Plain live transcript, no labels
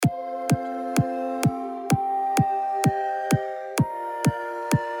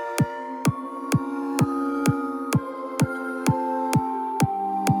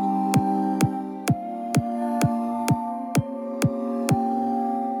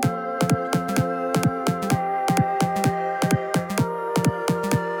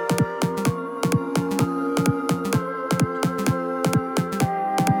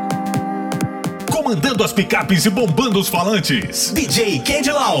comandando as picapes e bombando os falantes. DJ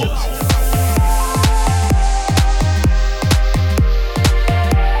Candy Loud.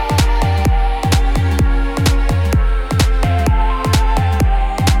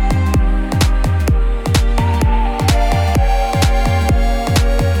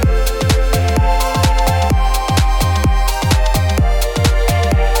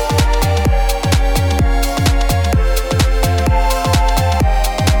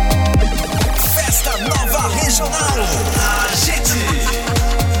 Festa Nova Regional. A gente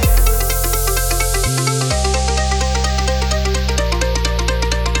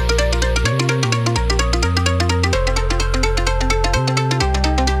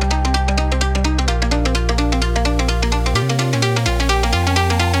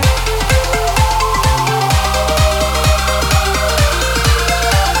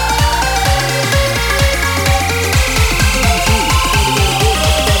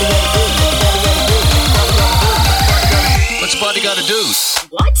What's the party gotta do?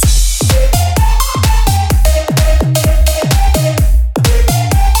 What?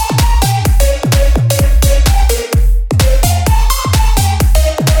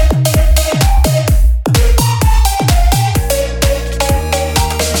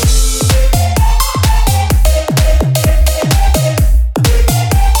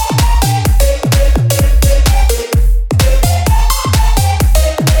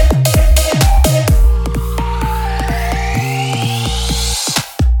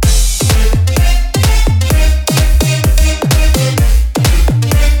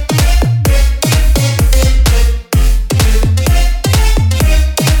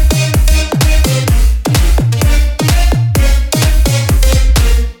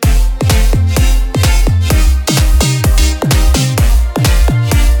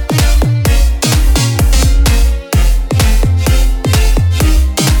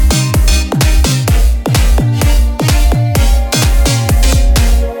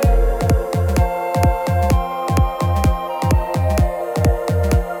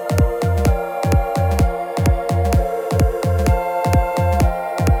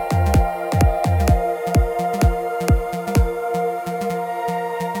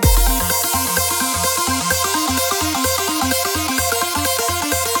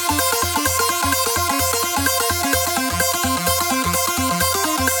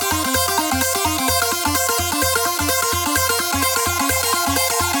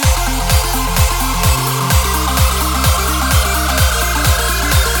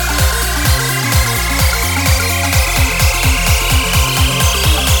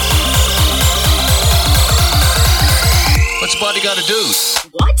 What's the party gotta do?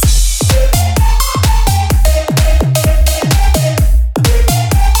 What?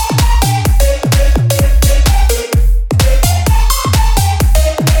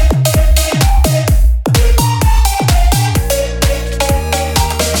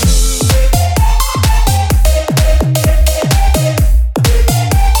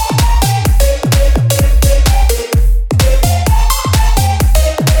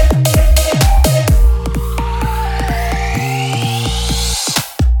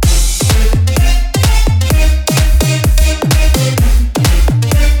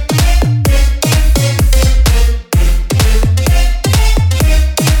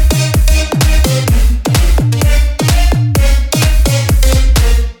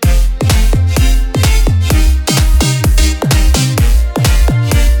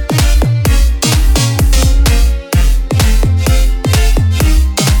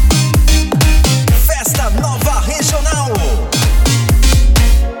 Festa Nova Regional.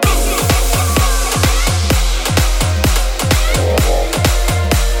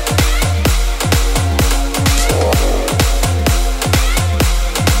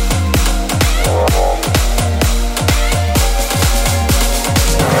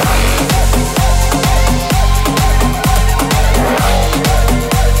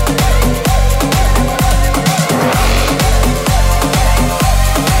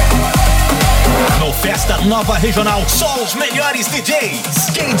 No Festa Nova Regional, só os melhores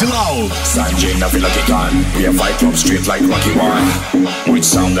DJs. Candy Loud. Sanjay, I feel like a gun. We a fight club straight like Rocky One. Which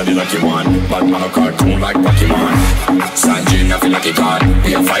sound that the lucky one? But man a cartoon like Pokemon. Sanjay, I feel like a gun.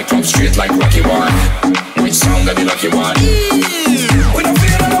 We a fight club straight like Rocky One. Which sound that the lucky one? We don't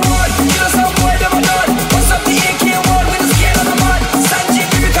feel on the one. Kill us some boy, never done. What's up the AK1? We don't scared of the mud. Sanjay,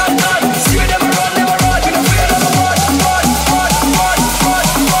 lyrical none. See we never run, never run. We don't feel on the one.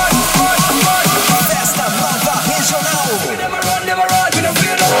 Festa Nova Regional. We never run, never run. We don't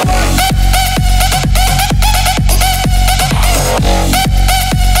feel on the one.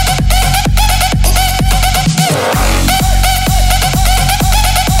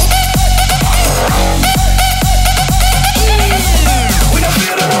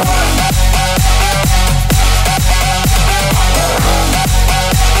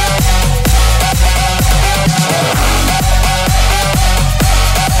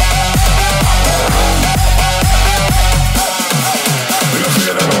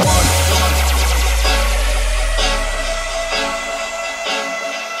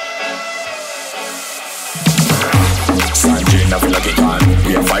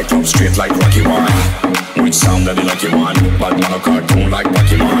 like Rocky One. Which sound that the lucky one? But man a cartoon like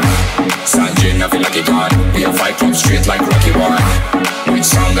Pokemon. Sanjay, I feel like it hard. We a fight club straight like Rocky One. Which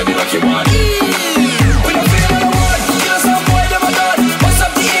sound that the lucky one? We don't feel on the one. Kill some boy, them a done. Bust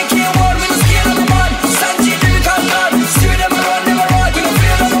up the AK-1, we don't scale on the man. Sanjay, lyrical god. See them a run, them a run. We don't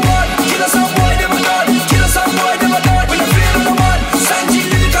feel on the one. Kill some boy, them a done. Kill some boy, them a done. We don't feel on the one. Sanjay,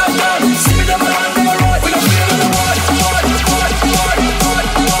 lyrical god. See them a run, them a run. We don't feel on the one.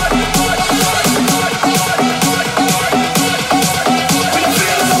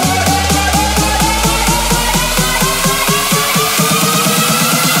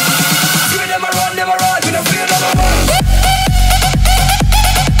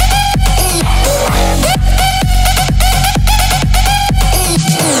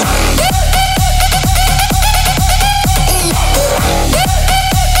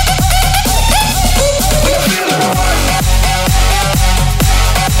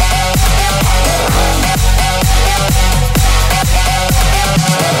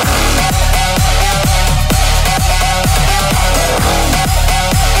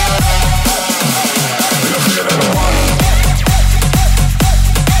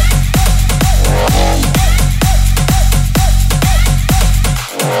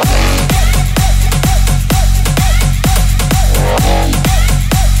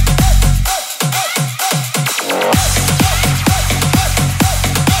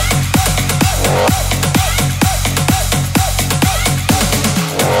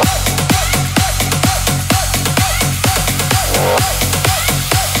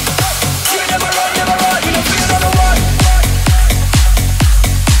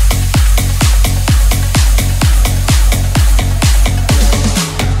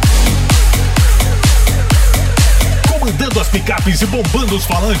 Picapes e bombando os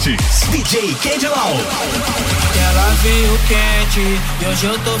falantes, DJ Candylau. Que ela veio quente, e hoje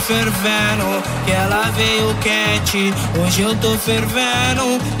eu tô fervendo. Que ela veio quente, hoje eu tô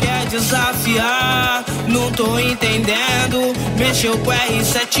fervendo. Quer desafiar, não tô entendendo. Mexeu com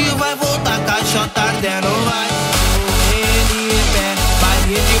R7, vai voltar caixota ardendo. Vai, Felipe,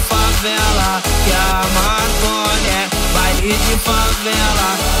 baile de favela. Que a Marconi é baile de favela.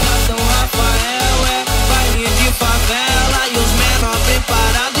 São Rafael é baile de favela. E os menor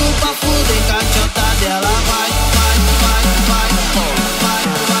preparados pra fuder caixota dela. Vai, vai, vai, vai, vai, vai, vai,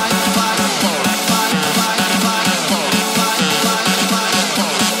 vai, vai, vai, vai, vai, vai, vai,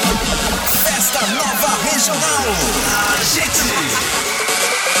 vai. Festa Nova Regional. Agite.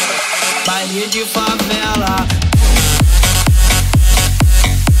 Baile de favela.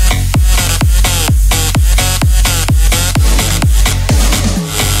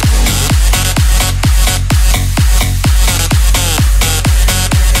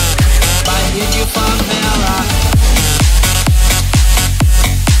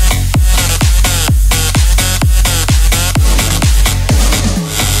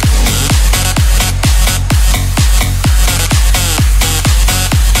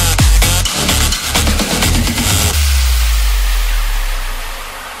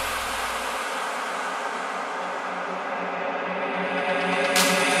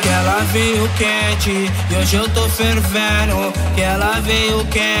 Veio quente, e hoje eu tô fervendo. Que ela veio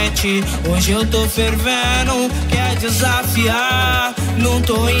quente, hoje eu tô fervendo. Quer desafiar, não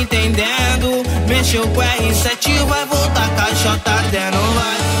tô entendendo. Mexeu com R7, vai voltar caixota ardendo.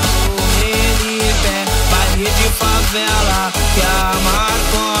 Vai, Felipe, baile de favela. Que a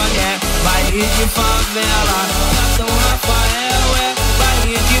Marconi é baile de favela. São Rafael é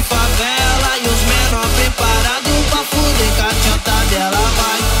baile de favela. E os menor preparados pra fuder caixota dela.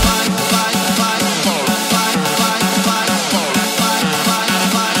 Vai, vai, vai, vai, vai, vai, vai, vai, vai, vai, vai,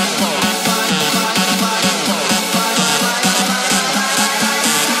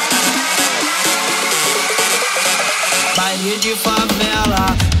 baile de favela.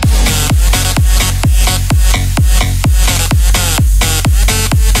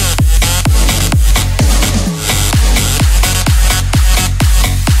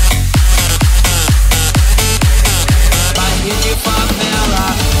 Baile de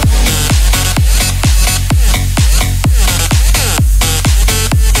favela.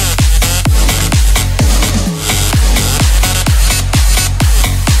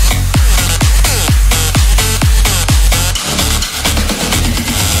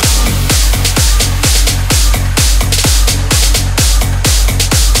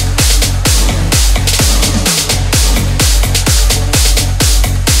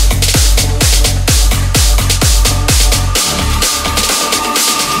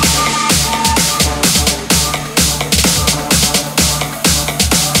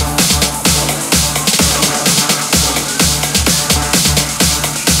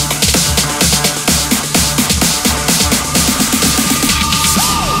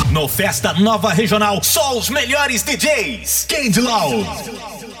 No Festa Nova Regional, só os melhores DJs. Candy Loud.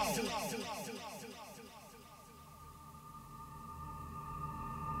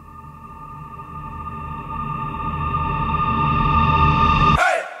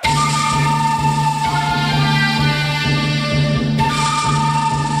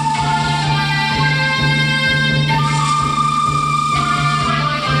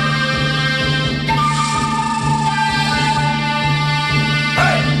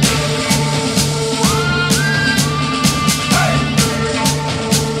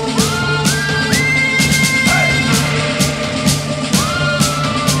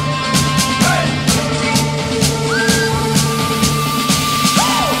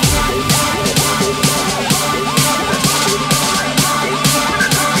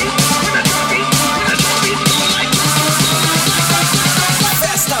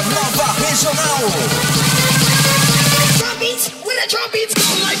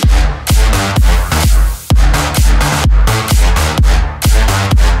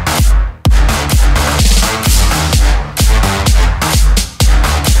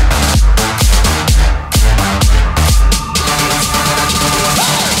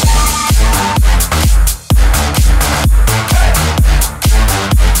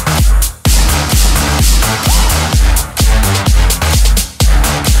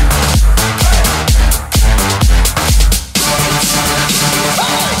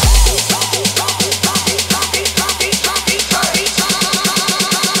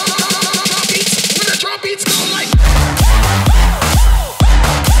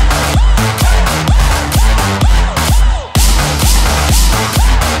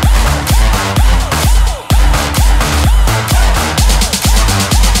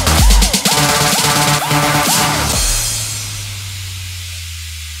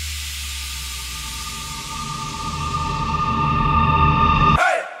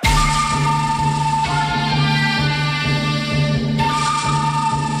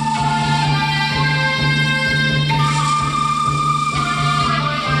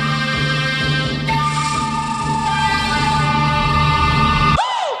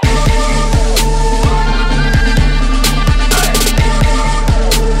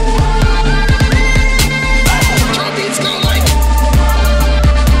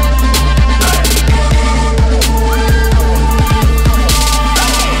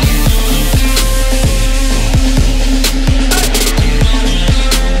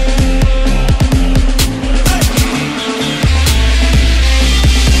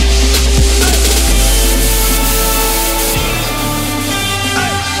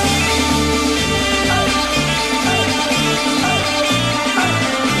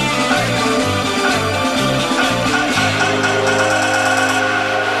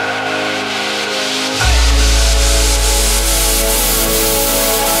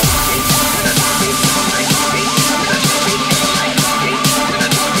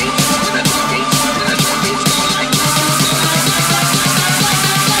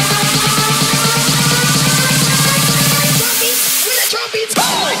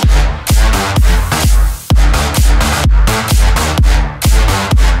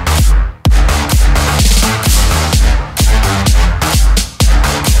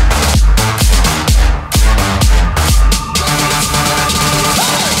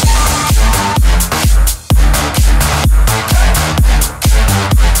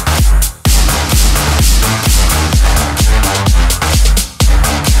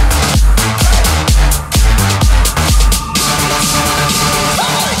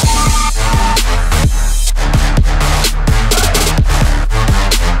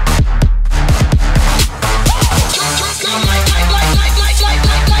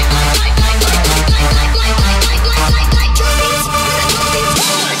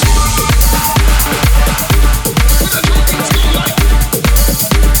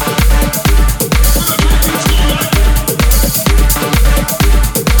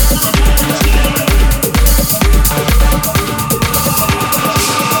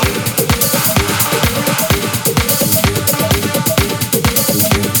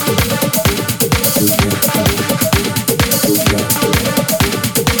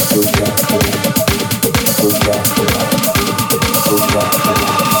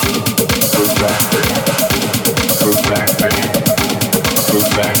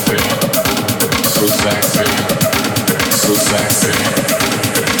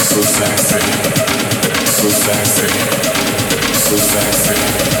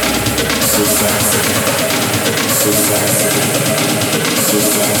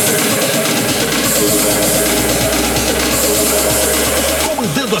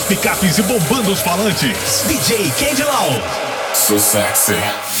 Comandando as picapes e bombando os falantes, DJ Candy Loud. so sexy.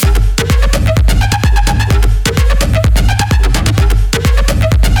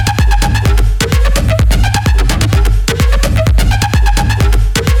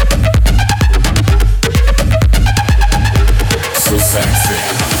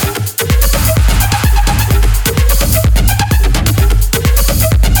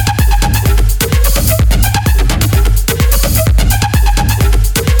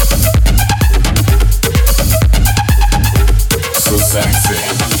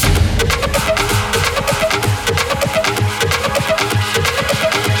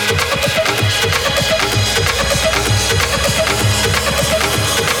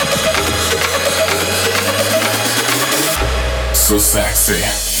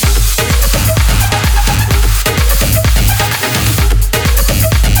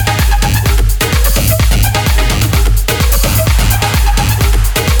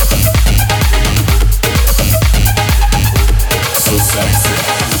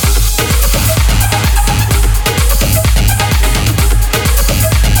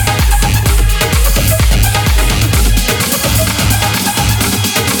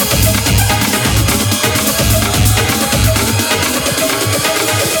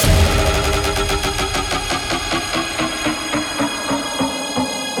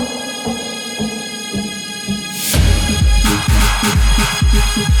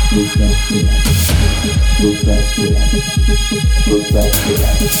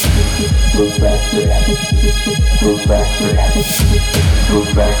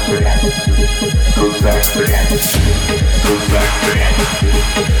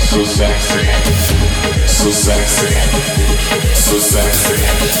 So sexy. So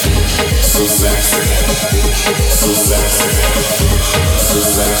sexy.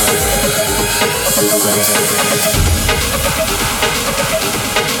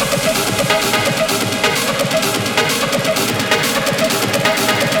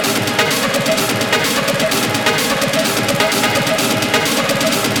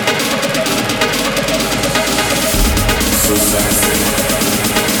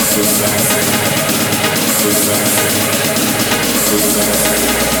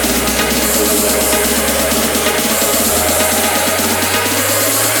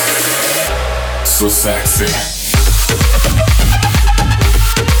 So sexy.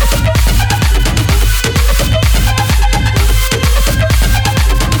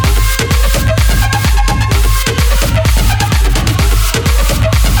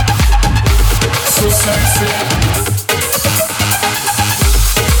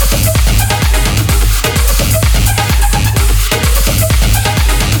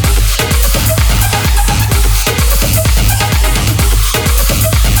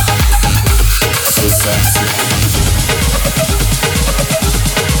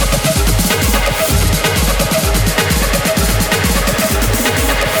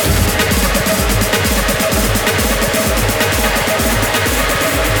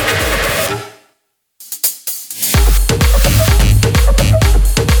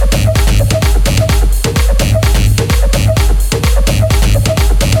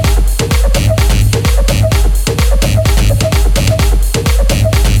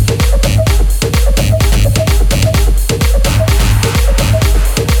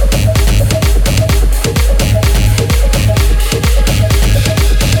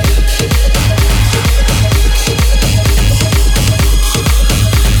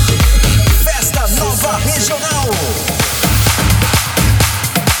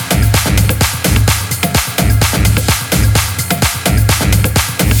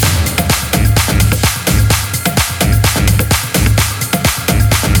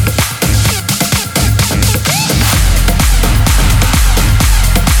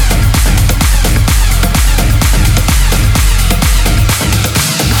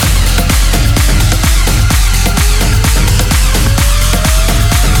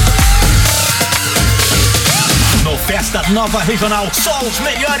 Festa Nova Regional, só os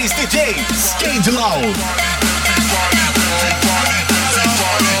melhores DJs. Candy Loud.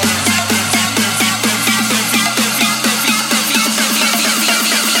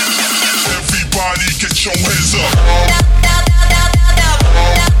 Everybody get your hands up.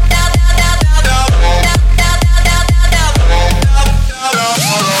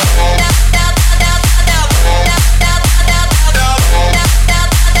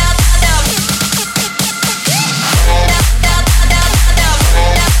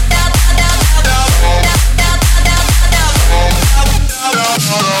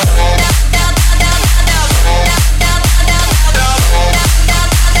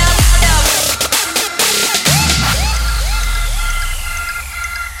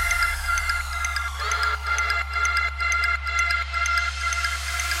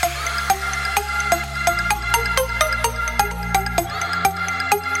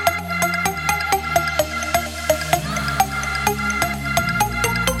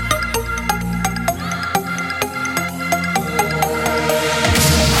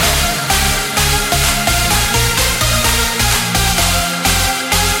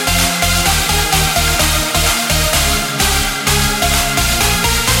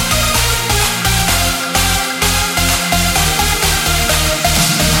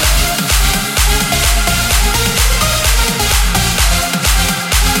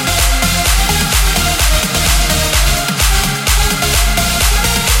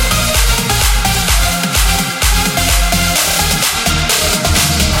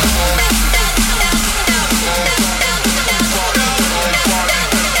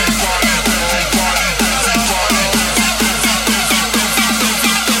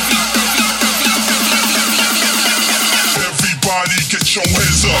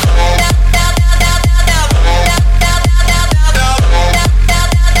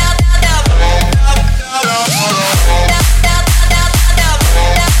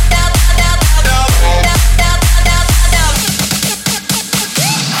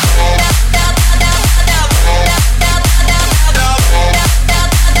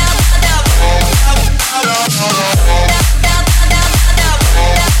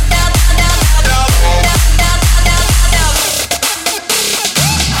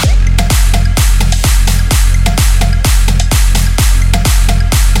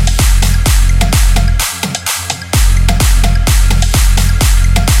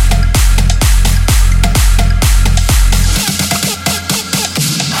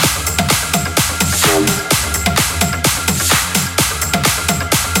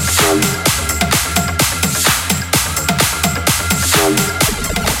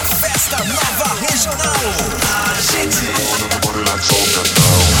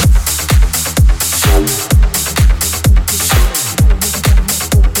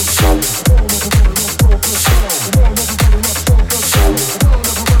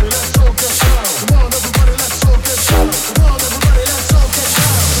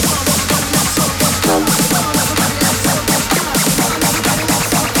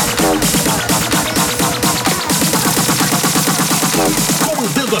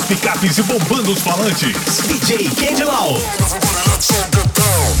 As picapes e bombando os falantes. DJ Candy Lau.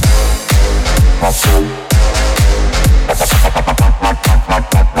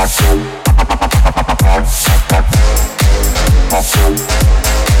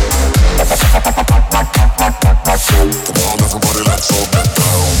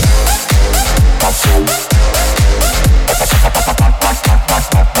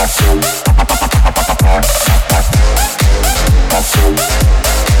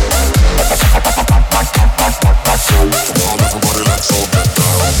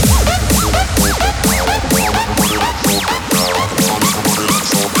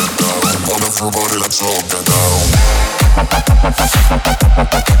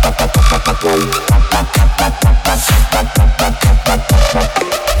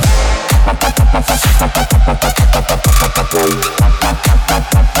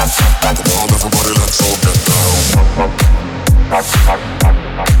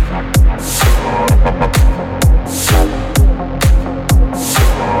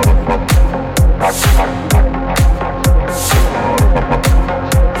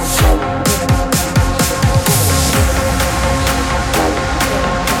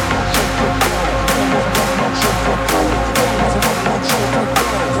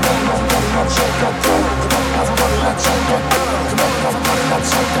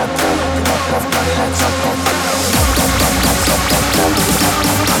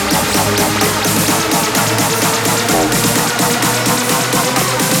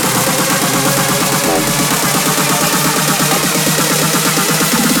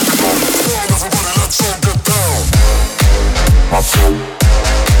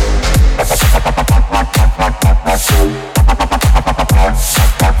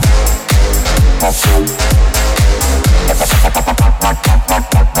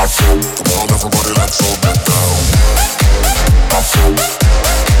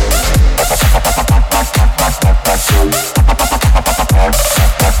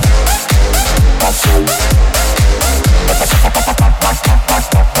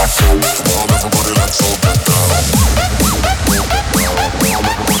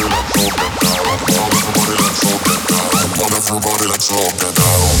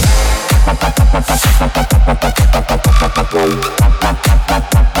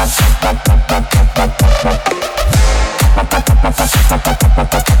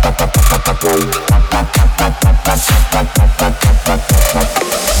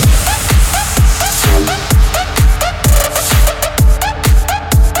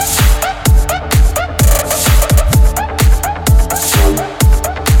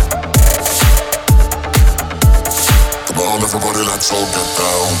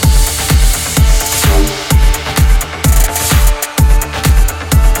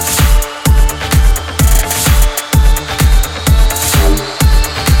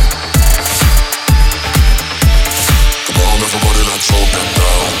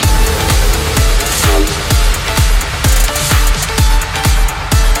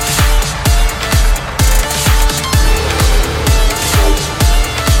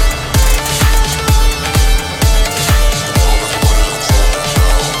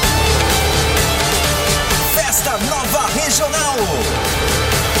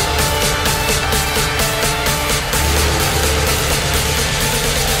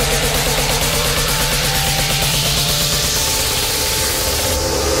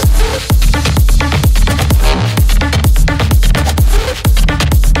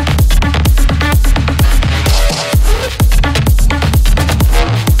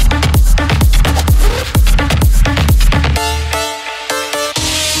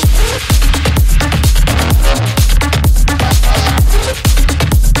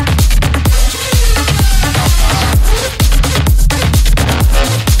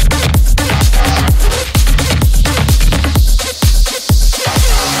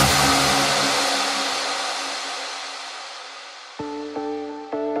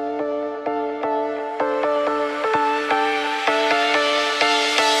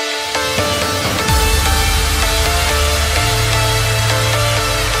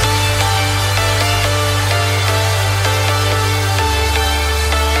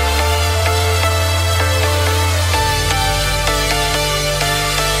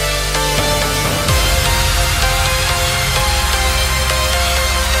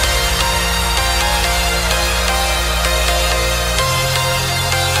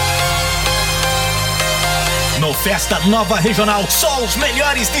 Festa Nova Regional, só os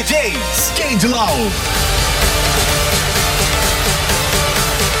melhores DJs. Candy Low.